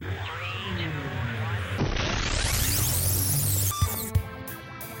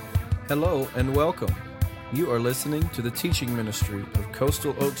Hello and welcome. You are listening to the teaching ministry of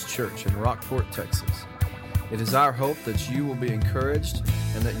Coastal Oaks Church in Rockport, Texas. It is our hope that you will be encouraged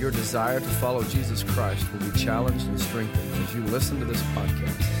and that your desire to follow Jesus Christ will be challenged and strengthened as you listen to this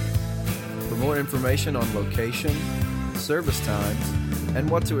podcast. For more information on location, service times, and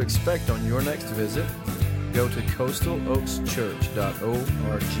what to expect on your next visit, go to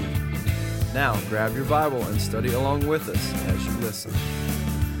coastaloakschurch.org. Now, grab your Bible and study along with us as you listen.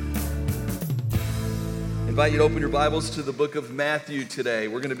 I invite you to open your Bibles to the book of Matthew today.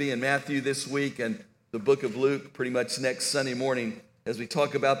 We're going to be in Matthew this week and the book of Luke pretty much next Sunday morning as we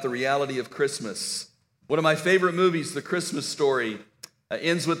talk about the reality of Christmas. One of my favorite movies, The Christmas Story,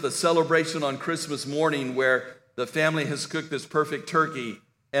 ends with the celebration on Christmas morning where the family has cooked this perfect turkey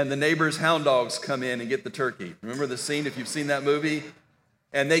and the neighbors' hound dogs come in and get the turkey. Remember the scene if you've seen that movie?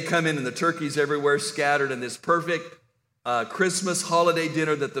 And they come in and the turkey's everywhere scattered and this perfect Christmas holiday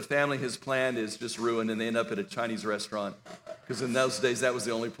dinner that the family has planned is just ruined, and they end up at a Chinese restaurant because in those days that was the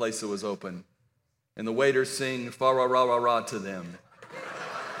only place that was open. And the waiters sing fa ra ra ra ra to them.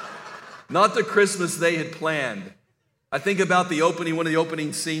 Not the Christmas they had planned. I think about the opening, one of the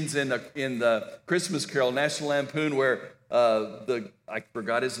opening scenes in the Christmas Carol, National Lampoon, where I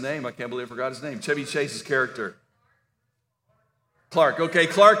forgot his name. I can't believe I forgot his name. Chevy Chase's character. Clark. Okay,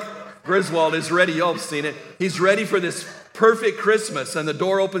 Clark Griswold is ready. Y'all have seen it. He's ready for this perfect Christmas. And the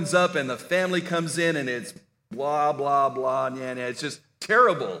door opens up and the family comes in and it's blah, blah, blah. And it's just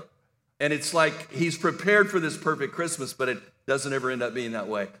terrible. And it's like he's prepared for this perfect Christmas, but it doesn't ever end up being that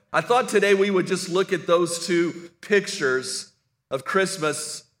way. I thought today we would just look at those two pictures of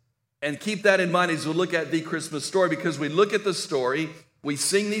Christmas and keep that in mind as we look at the Christmas story, because we look at the story, we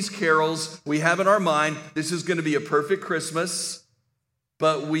sing these carols, we have in our mind, this is going to be a perfect Christmas,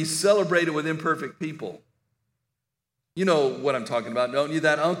 but we celebrate it with imperfect people. You know what I'm talking about, don't you?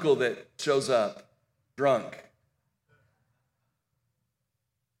 That uncle that shows up drunk.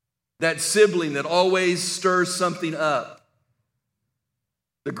 That sibling that always stirs something up.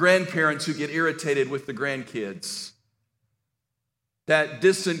 The grandparents who get irritated with the grandkids. That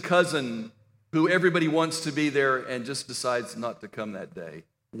distant cousin who everybody wants to be there and just decides not to come that day.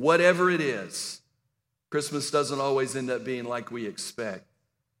 Whatever it is, Christmas doesn't always end up being like we expect.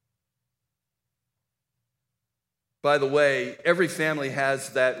 By the way, every family has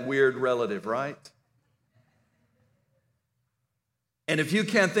that weird relative, right? And if you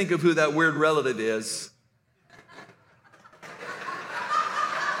can't think of who that weird relative is,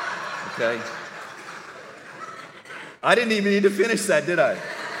 okay. I didn't even need to finish that, did I?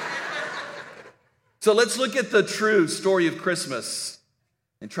 So let's look at the true story of Christmas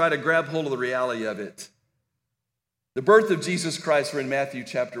and try to grab hold of the reality of it. The birth of Jesus Christ, we're in Matthew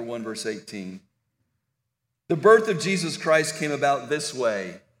chapter 1, verse 18. The birth of Jesus Christ came about this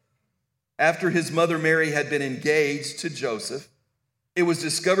way. After his mother Mary had been engaged to Joseph, it was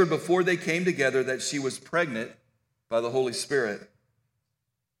discovered before they came together that she was pregnant by the Holy Spirit.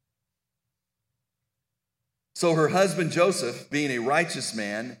 So her husband Joseph, being a righteous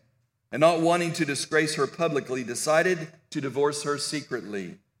man and not wanting to disgrace her publicly, decided to divorce her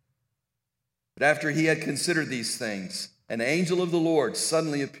secretly. But after he had considered these things, an angel of the Lord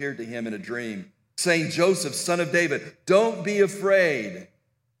suddenly appeared to him in a dream, saying, Joseph, son of David, don't be afraid.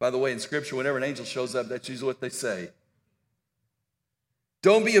 By the way, in Scripture, whenever an angel shows up, that's usually what they say.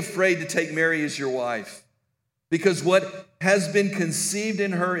 Don't be afraid to take Mary as your wife, because what has been conceived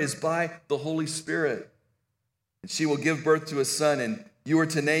in her is by the Holy Spirit. And she will give birth to a son, and you are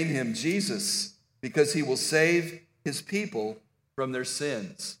to name him Jesus, because he will save his people from their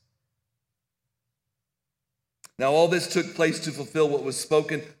sins. Now all this took place to fulfill what was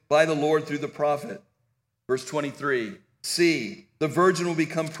spoken by the Lord through the prophet. Verse 23, see, the virgin will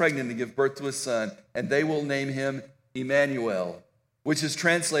become pregnant and give birth to a son, and they will name him Emmanuel, which is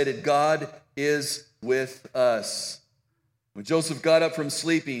translated, God is with us. When Joseph got up from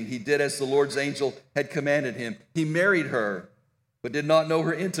sleeping, he did as the Lord's angel had commanded him. He married her, but did not know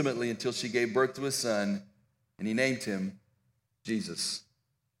her intimately until she gave birth to a son, and he named him Jesus.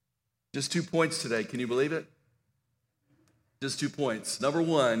 Just 2 points today. Can you believe it? Just 2 points. Number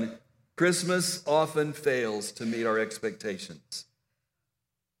one, Christmas often fails to meet our expectations.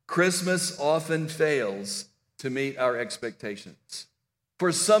 Christmas often fails to meet our expectations.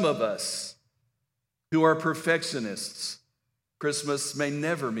 For some of us who are perfectionists, Christmas may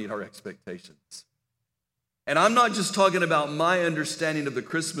never meet our expectations. And I'm not just talking about my understanding of the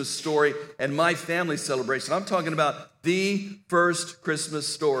Christmas story and my family celebration. I'm talking about the first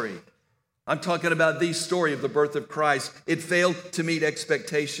Christmas story. I'm talking about the story of the birth of Christ. It failed to meet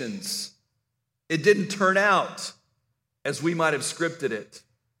expectations. It didn't turn out as we might have scripted it.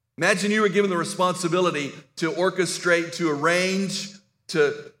 Imagine you were given the responsibility to orchestrate, to arrange,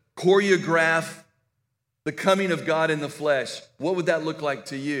 to choreograph the coming of God in the flesh. What would that look like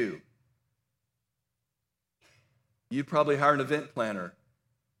to you? You'd probably hire an event planner.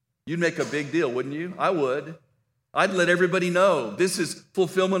 You'd make a big deal, wouldn't you? I would. I'd let everybody know this is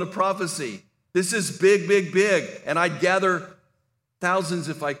fulfillment of prophecy. This is big, big, big. And I'd gather thousands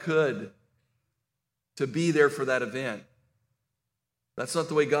if I could to be there for that event. That's not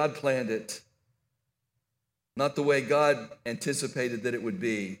the way God planned it. Not the way God anticipated that it would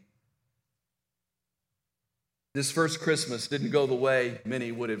be. This first Christmas didn't go the way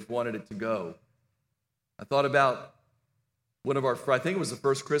many would have wanted it to go. I thought about I think it was the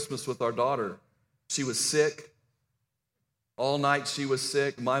first Christmas with our daughter. She was sick. All night she was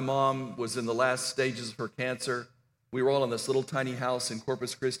sick. My mom was in the last stages of her cancer. We were all in this little tiny house in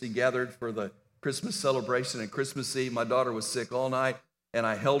Corpus Christi, gathered for the Christmas celebration. And Christmas Eve, my daughter was sick all night, and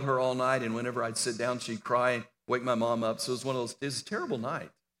I held her all night. And whenever I'd sit down, she'd cry and wake my mom up. So it was a terrible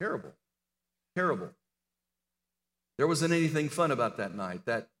night. Terrible. Terrible. There wasn't anything fun about that night,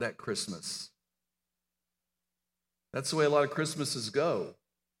 that Christmas. That's the way a lot of Christmases go.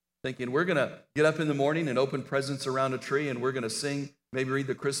 Thinking we're going to get up in the morning and open presents around a tree, and we're going to sing, maybe read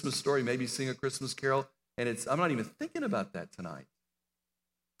the Christmas story, maybe sing a Christmas carol. And I'm not even thinking about that tonight.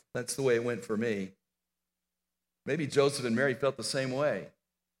 That's the way it went for me. Maybe Joseph and Mary felt the same way.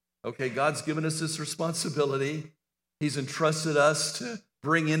 Okay, God's given us this responsibility. He's entrusted us to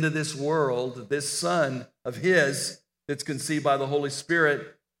bring into this world this son of his that's conceived by the Holy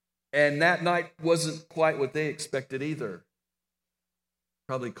Spirit. And that night wasn't quite what they expected either.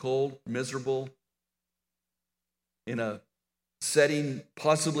 Probably cold, miserable, in a setting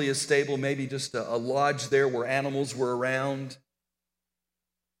possibly a stable, maybe just a lodge there where animals were around.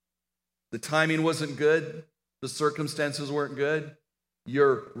 The timing wasn't good. The circumstances weren't good.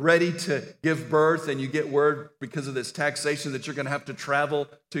 You're ready to give birth, and you get word because of this taxation that you're going to have to travel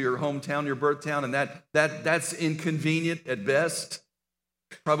to your hometown, your birth town, and that's inconvenient at best.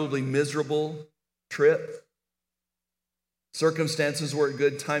 Probably miserable trip. Circumstances weren't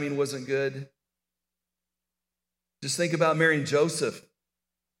good. Timing wasn't good. Just think about Mary and Joseph.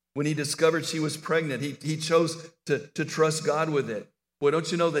 When he discovered she was pregnant, he chose to trust God with it. Boy, don't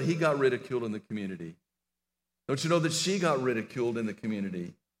you know that he got ridiculed in the community? Don't you know that she got ridiculed in the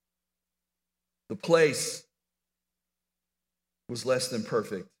community? The place was less than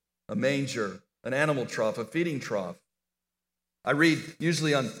perfect. A manger, an animal trough, a feeding trough. I read,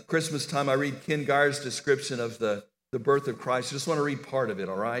 usually on Christmas time, I read Ken Geyer's description of the birth of Christ. I just want to read part of it,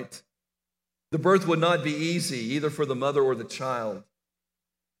 all right? The birth would not be easy, either for the mother or the child.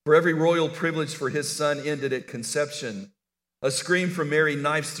 For every royal privilege for his son ended at conception. A scream from Mary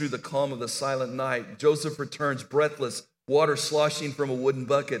knifes through the calm of the silent night. Joseph returns breathless, water sloshing from a wooden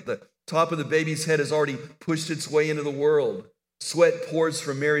bucket. The top of the baby's head has already pushed its way into the world. Sweat pours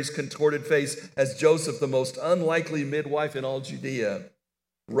from Mary's contorted face as Joseph, the most unlikely midwife in all Judea,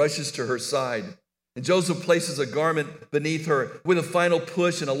 rushes to her side. And Joseph places a garment beneath her. With a final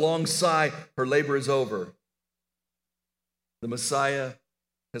push and a long sigh, her labor is over. The Messiah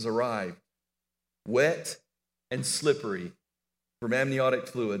has arrived, wet and slippery from amniotic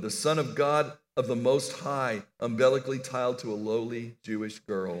fluid, the Son of God of the Most High, umbilically tied to a lowly Jewish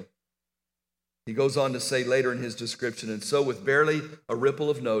girl. He goes on to say later in his description, and so with barely a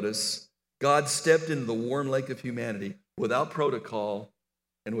ripple of notice, God stepped into the warm lake of humanity without protocol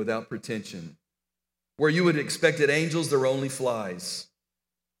and without pretension. Where you would have expected angels, there were only flies.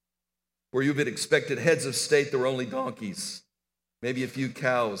 Where you would have expected heads of state, there were only donkeys. Maybe a few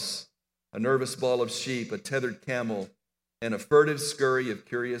cows, a nervous ball of sheep, a tethered camel, and a furtive scurry of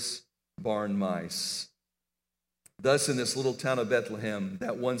curious barn mice. Thus, in this little town of Bethlehem,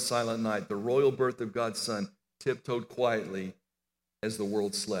 that one silent night, the royal birth of God's Son tiptoed quietly as the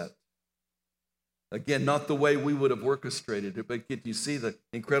world slept. Again, not the way we would have orchestrated it, but you see the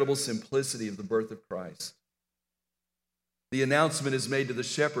incredible simplicity of the birth of Christ. The announcement is made to the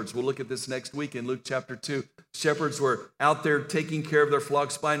shepherds. We'll look at this next week in Luke chapter 2. Shepherds were out there taking care of their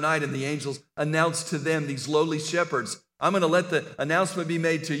flocks by night, and the angels announced to them, these lowly shepherds, I'm going to let the announcement be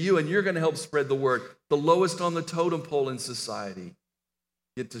made to you, and you're going to help spread the word. The lowest on the totem pole in society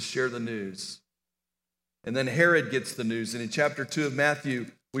get to share the news. And then Herod gets the news. And in chapter 2 of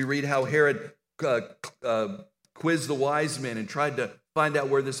Matthew, we read how Herod quizzed the wise men and tried to find out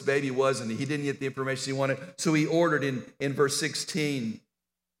where this baby was, and he didn't get the information he wanted. So he ordered in verse 16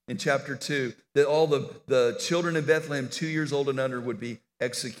 in chapter 2 that all the children in Bethlehem 2 years old and under would be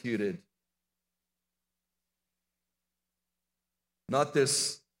executed. Not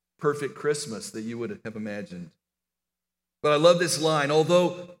this perfect Christmas that you would have imagined. But I love this line.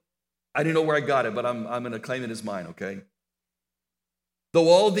 Although I didn't know where I got it, but I'm going to claim it as mine, okay? Though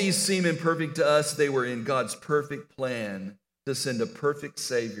all these seem imperfect to us, they were in God's perfect plan to send a perfect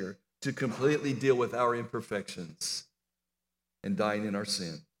Savior to completely deal with our imperfections and dying in our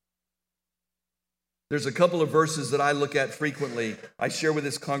sin. There's a couple of verses that I look at frequently. I share with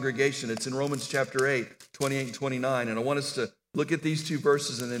this congregation. It's in Romans chapter 8, 28 and 29. And I want us to look at these two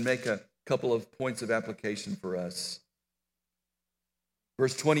verses and then make a couple of points of application for us.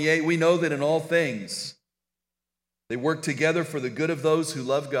 Verse 28, we know that in all things they work together for the good of those who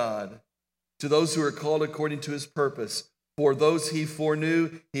love God, to those who are called according to his purpose. For those he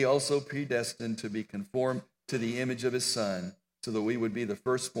foreknew, he also predestined to be conformed to the image of his Son, so that we would be the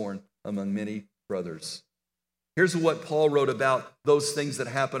firstborn among many brothers. Here's what Paul wrote about those things that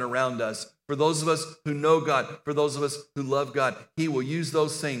happen around us. For those of us who know God, for those of us who love God, he will use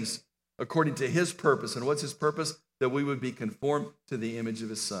those things according to his purpose. And what's his purpose? That we would be conformed to the image of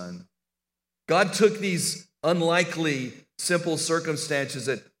his Son. God took these unlikely, simple circumstances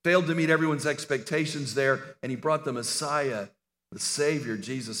that failed to meet everyone's expectations there, and he brought the Messiah, the Savior,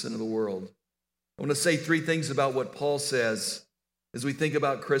 Jesus, into the world. I want to say three things about what Paul says as we think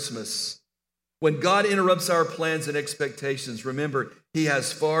about Christmas. When God interrupts our plans and expectations, remember, he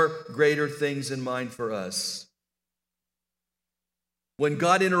has far greater things in mind for us. When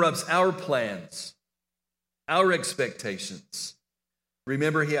God interrupts our plans, our expectations,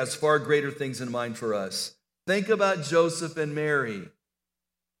 remember, he has far greater things in mind for us. Think about Joseph and Mary.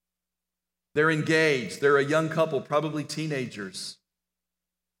 They're engaged. They're a young couple, probably teenagers.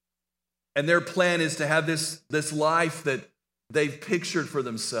 And their plan is to have this life that they've pictured for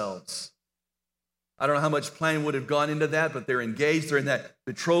themselves. I don't know how much planning would have gone into that, but they're engaged. They're in that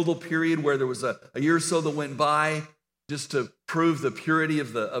betrothal period where there was a year or so that went by just to prove the purity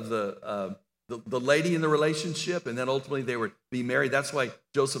of the lady in the relationship, and then ultimately they would be married. That's why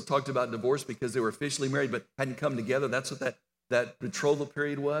Joseph talked about divorce, because they were officially married but hadn't come together. That's what that betrothal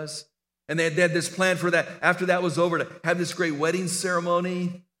period was. And they had this plan for that. After that was over, to have this great wedding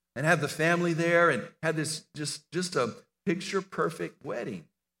ceremony and have the family there and have this just a picture-perfect wedding.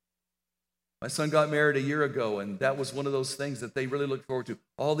 My son got married a year ago, and that was one of those things that they really looked forward to.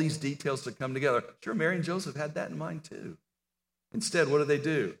 All these details to come together. Sure, Mary and Joseph had that in mind too. Instead, what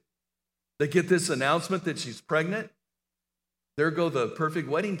do? They get this announcement that she's pregnant. There go the perfect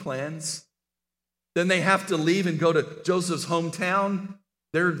wedding plans. Then they have to leave and go to Joseph's hometown.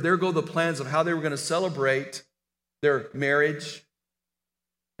 There go the plans of how they were going to celebrate their marriage,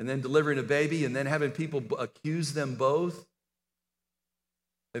 and then delivering a baby, and then having people accuse them both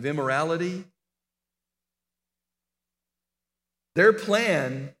of immorality. Their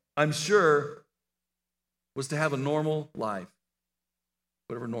plan, I'm sure, was to have a normal life,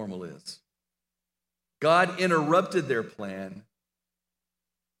 whatever normal is. God interrupted their plan.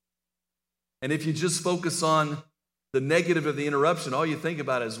 And if you just focus on the negative of the interruption, all you think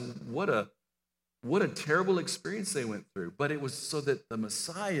about is what a terrible experience they went through. But it was so that the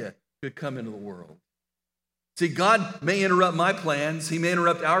Messiah could come into the world. See, God may interrupt my plans. He may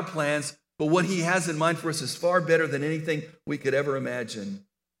interrupt our plans, but what he has in mind for us is far better than anything we could ever imagine.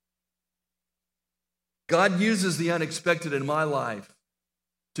 God uses the unexpected in my life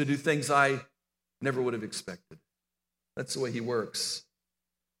to do things I never would have expected. That's the way he works.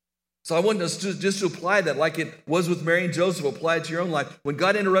 So I want us just to apply that like it was with Mary and Joseph. Apply it to your own life. When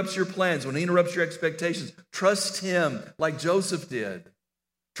God interrupts your plans, when he interrupts your expectations, trust him like Joseph did.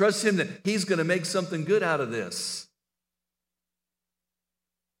 Trust him that he's going to make something good out of this.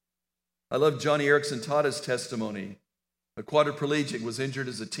 I love Johnny Erickson Tada's testimony. A quadriplegic was injured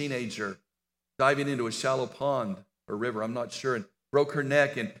as a teenager, diving into a shallow pond or river, I'm not sure, and broke her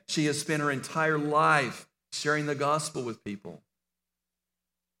neck, and she has spent her entire life sharing the gospel with people.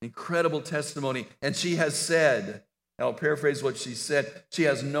 Incredible testimony. And she has said, and I'll paraphrase what she said, she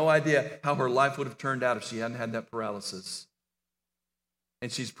has no idea how her life would have turned out if she hadn't had that paralysis.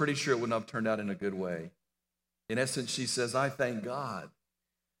 And she's pretty sure it would not have turned out in a good way. In essence, she says, I thank God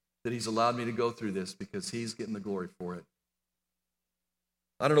that he's allowed me to go through this because he's getting the glory for it.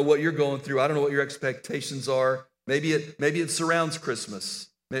 I don't know what you're going through. I don't know what your expectations are. Maybe it surrounds Christmas.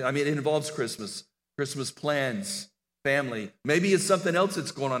 I mean, it involves Christmas plans, family. Maybe it's something else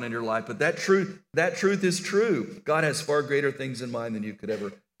that's going on in your life, but that truth is true. God has far greater things in mind than you could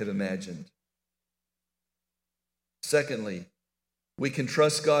ever have imagined. Secondly, we can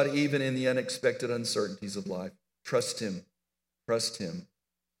trust God even in the unexpected uncertainties of life. Trust him. Trust him.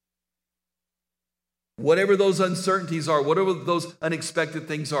 Whatever those uncertainties are, whatever those unexpected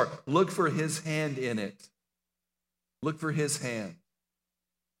things are, look for his hand in it. Look for his hand.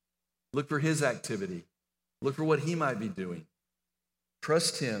 Look for his activity. Look for what he might be doing.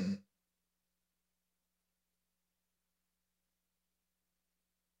 Trust him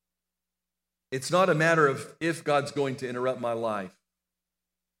It's not a matter of if God's going to interrupt my life,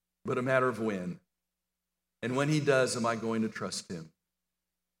 but a matter of when. And when he does, am I going to trust him?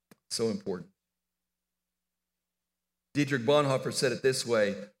 So important. Dietrich Bonhoeffer said it this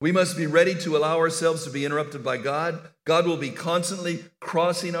way: we must be ready to allow ourselves to be interrupted by God. God will be constantly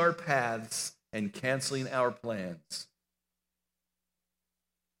crossing our paths and canceling our plans.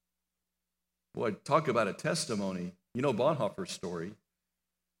 Boy, talk about a testimony. You know Bonhoeffer's story.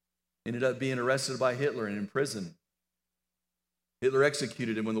 Ended up being arrested by Hitler and in prison. Hitler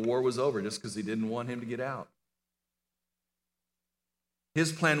executed him when the war was over just because he didn't want him to get out.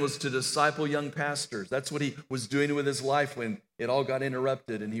 His plan was to disciple young pastors. That's what he was doing with his life when it all got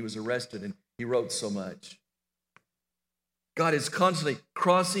interrupted and he was arrested and he wrote so much. God is constantly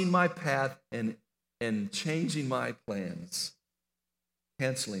crossing my path and changing my plans,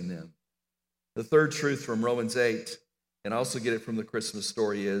 canceling them. The third truth from Romans 8, and I also get it from the Christmas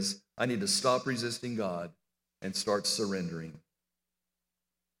story, is I need to stop resisting God and start surrendering.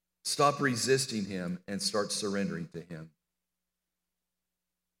 Stop resisting him and start surrendering to him.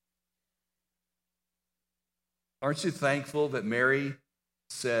 Aren't you thankful that Mary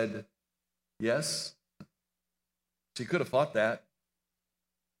said yes? She could have fought that.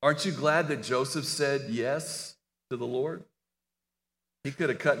 Aren't you glad that Joseph said yes to the Lord? He could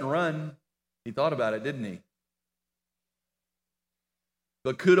have cut and run. He thought about it, didn't he?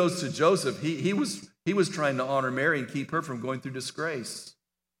 But kudos to Joseph. He was trying to honor Mary and keep her from going through disgrace.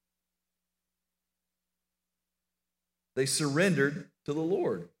 They surrendered to the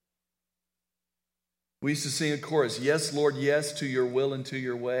Lord. We used to sing a chorus, yes, Lord, yes, to your will and to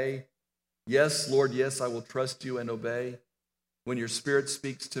your way. Yes, Lord, yes, I will trust you and obey. When your Spirit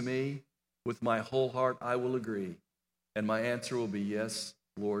speaks to me, with my whole heart I will agree. And my answer will be yes,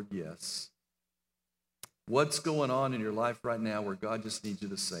 Lord, yes. What's going on in your life right now where God just needs you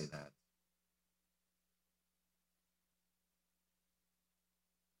to say that?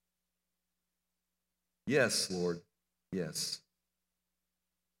 Yes, Lord, yes.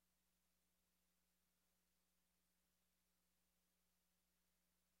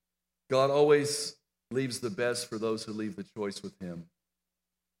 God always leaves the best for those who leave the choice with him.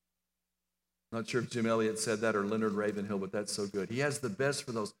 Not sure if Jim Elliott said that or Leonard Ravenhill, but that's so good. He has the best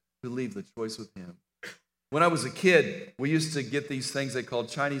for those who leave the choice with him. When I was a kid, we used to get these things they called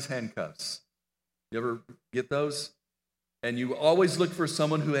Chinese handcuffs. You ever get those? And you always look for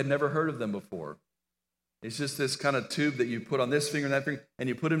someone who had never heard of them before. It's just this kind of tube that you put on this finger and that finger, and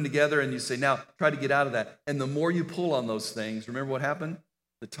you put them together and you say, now try to get out of that. And the more you pull on those things, remember what happened?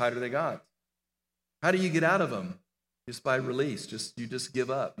 The tighter they got. How do you get out of them? Just by release. You just give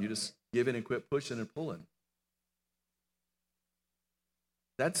up. You just give in and quit pushing and pulling.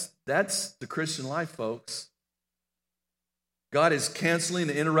 That's the Christian life, folks. God is canceling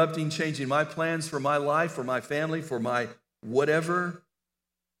and interrupting, changing my plans for my life, for my family, for my whatever,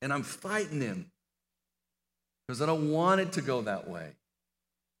 and I'm fighting him because I don't want it to go that way.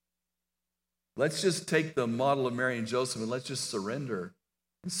 Let's just take the model of Mary and Joseph and let's just surrender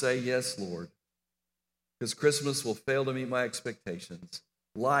and say, yes, Lord. Because Christmas will fail to meet my expectations.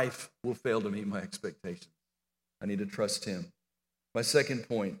 Life will fail to meet my expectations. I need to trust him. My second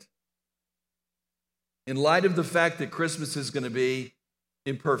point. In light of the fact that Christmas is going to be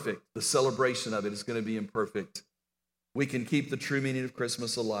imperfect, the celebration of it is going to be imperfect, we can keep the true meaning of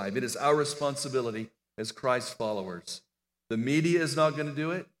Christmas alive. It is our responsibility as Christ followers. The media is not going to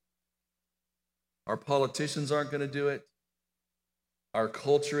do it. Our politicians aren't going to do it. Our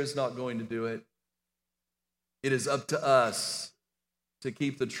culture is not going to do it. It is up to us to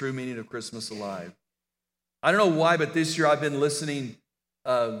keep the true meaning of Christmas alive. I don't know why, but this year I've been listening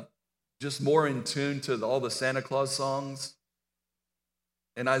just more in tune to all the Santa Claus songs.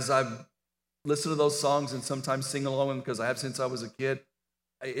 And as I've listened to those songs and sometimes sing along with them because I have since I was a kid,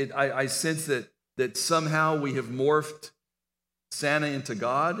 I sense that somehow we have morphed Santa into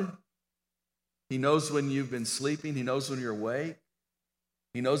God. He knows when you've been sleeping. He knows when you're awake.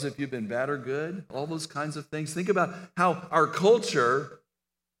 He knows if you've been bad or good, all those kinds of things. Think about how our culture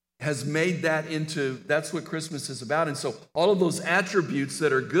has made that into, that's what Christmas is about. And so all of those attributes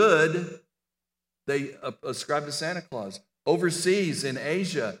that are good, they ascribe to Santa Claus. Overseas in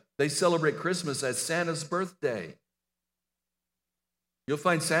Asia, they celebrate Christmas as Santa's birthday. You'll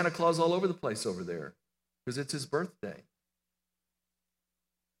find Santa Claus all over the place over there because it's his birthday.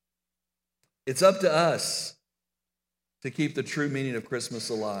 It's up to us to keep the true meaning of Christmas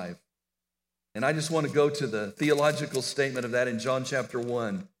alive. And I just want to go to the theological statement of that in John chapter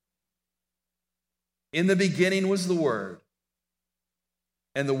 1. In the beginning was the Word,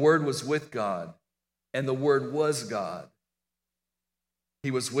 and the Word was with God, and the Word was God.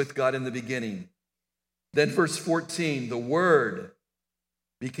 He was with God in the beginning. Then verse 14, the Word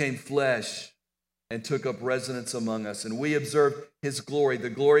became flesh and took up residence among us. And we observed his glory, the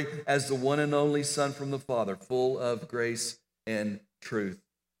glory as the one and only Son from the Father, full of grace and truth.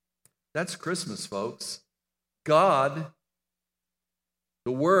 That's Christmas, folks. God,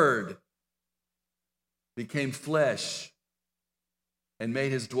 the Word, became flesh and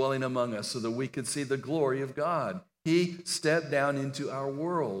made his dwelling among us so that we could see the glory of God. He stepped down into our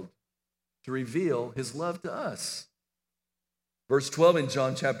world to reveal his love to us. Verse 12 in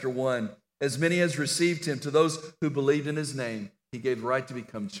John chapter 1, as many as received him, to those who believed in his name, he gave the right to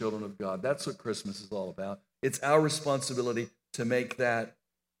become children of God. That's what Christmas is all about. It's our responsibility to make that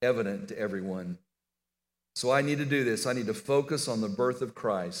evident to everyone. So I need to do this. I need to focus on the birth of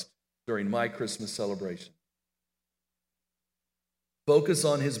Christ during my Christmas celebration. Focus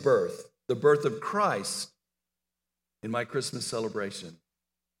on his birth, the birth of Christ in my Christmas celebration.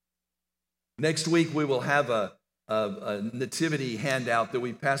 Next week, we will have a nativity handout that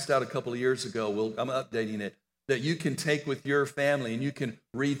we passed out a couple of years ago. I'm updating it, that you can take with your family and you can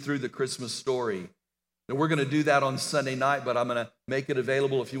read through the Christmas story. And we're going to do that on Sunday night, but I'm going to make it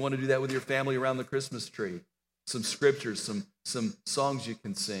available if you want to do that with your family around the Christmas tree. Some scriptures, some songs you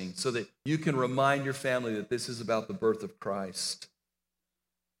can sing so that you can remind your family that this is about the birth of Christ.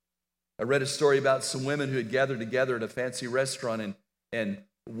 I read a story about some women who had gathered together at a fancy restaurant, and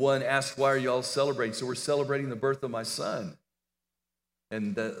one asked, why are you all celebrating? So we're celebrating the birth of my son.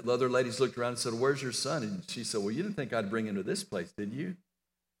 And the other ladies looked around and said, where's your son? And she said, well, you didn't think I'd bring him to this place, did you?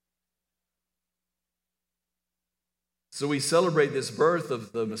 So we celebrate this birth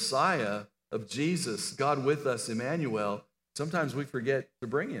of the Messiah, of Jesus, God with us, Emmanuel. Sometimes we forget to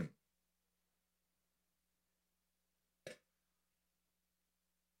bring him.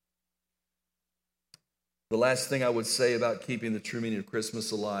 The last thing I would say about keeping the true meaning of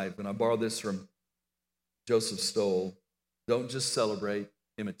Christmas alive, and I borrow this from Joseph Stoll, don't just celebrate,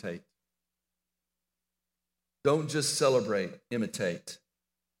 imitate. Don't just celebrate, imitate.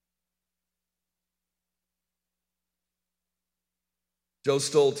 Joe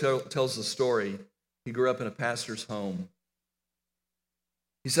Stoll tells the story. He grew up in a pastor's home.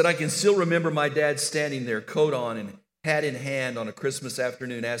 He said, I can still remember my dad standing there, coat on and hat in hand on a Christmas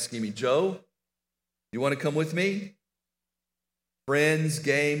afternoon asking me, Joe, you want to come with me? Friends,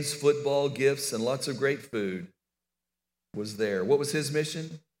 games, football, gifts, and lots of great food was there. What was his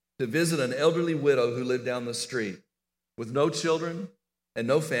mission? To visit an elderly widow who lived down the street. With no children and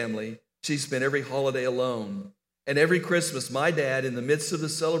no family, she spent every holiday alone. And every Christmas, my dad, in the midst of the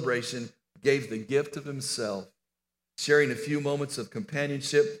celebration, gave the gift of himself, sharing a few moments of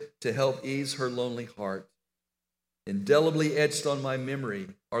companionship to help ease her lonely heart. Indelibly etched on my memory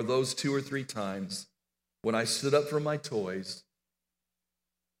are those 2 or 3 times when I stood up from my toys,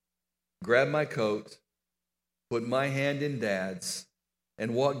 grabbed my coat, put my hand in Dad's,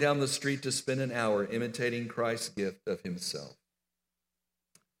 and walked down the street to spend an hour imitating Christ's gift of himself.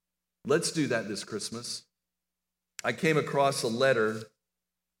 Let's do that this Christmas. I came across a letter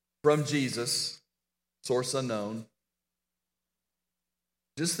from Jesus, source unknown,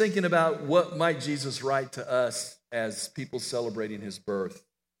 just thinking about what might Jesus write to us as people celebrating his birth.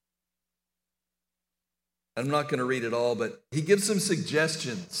 I'm not going to read it all, but he gives some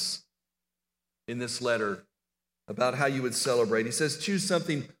suggestions in this letter about how you would celebrate. He says, choose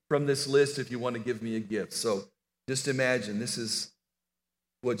something from this list if you want to give me a gift. So just imagine this is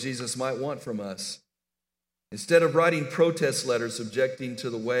what Jesus might want from us. Instead of writing protest letters objecting to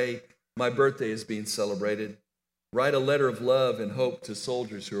the way my birthday is being celebrated, write a letter of love and hope to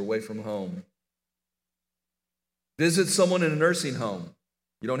soldiers who are away from home. Visit someone in a nursing home.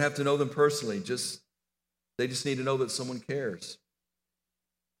 You don't have to know them personally. They just need to know that someone cares.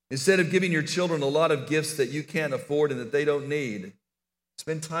 Instead of giving your children a lot of gifts that you can't afford and that they don't need,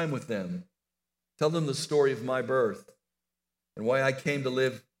 spend time with them. Tell them the story of my birth and why I came to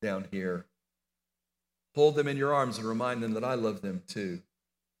live down here. Hold them in your arms and remind them that I love them too.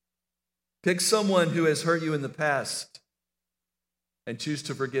 Pick someone who has hurt you in the past and choose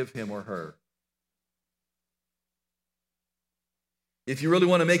to forgive him or her. If you really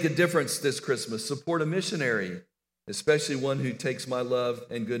want to make a difference this Christmas, support a missionary, especially one who takes my love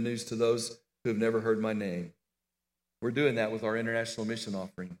and good news to those who have never heard my name. We're doing that with our international mission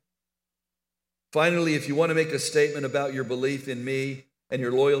offering. Finally, if you want to make a statement about your belief in me and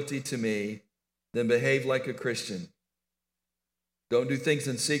your loyalty to me, then behave like a Christian. Don't do things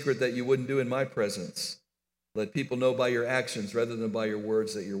in secret that you wouldn't do in my presence. Let people know by your actions rather than by your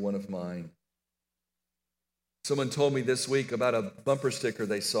words that you're one of mine. Someone told me this week about a bumper sticker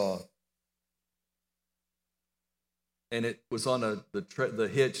they saw. and it was on the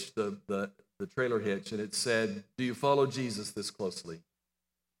hitch, the trailer hitch, and it said, "Do you follow Jesus this closely?"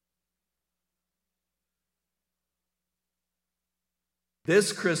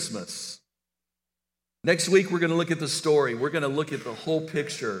 This Christmas, next week we're going to look at the story. We're going to look at the whole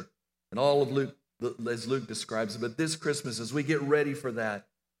picture and all of Luke, as Luke describes it. But this Christmas, as we get ready for that,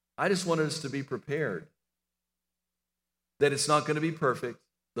 I just wanted us to be prepared that it's not going to be perfect.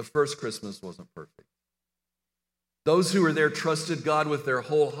 The first Christmas wasn't perfect. Those who were there trusted God with their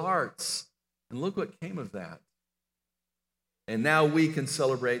whole hearts. And look what came of that. And now we can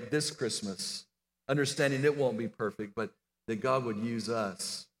celebrate this Christmas, understanding it won't be perfect, but that God would use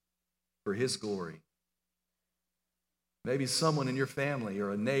us for His glory. Maybe someone in your family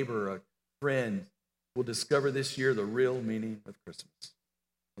or a neighbor or a friend will discover this year the real meaning of Christmas.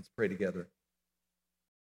 Let's pray together.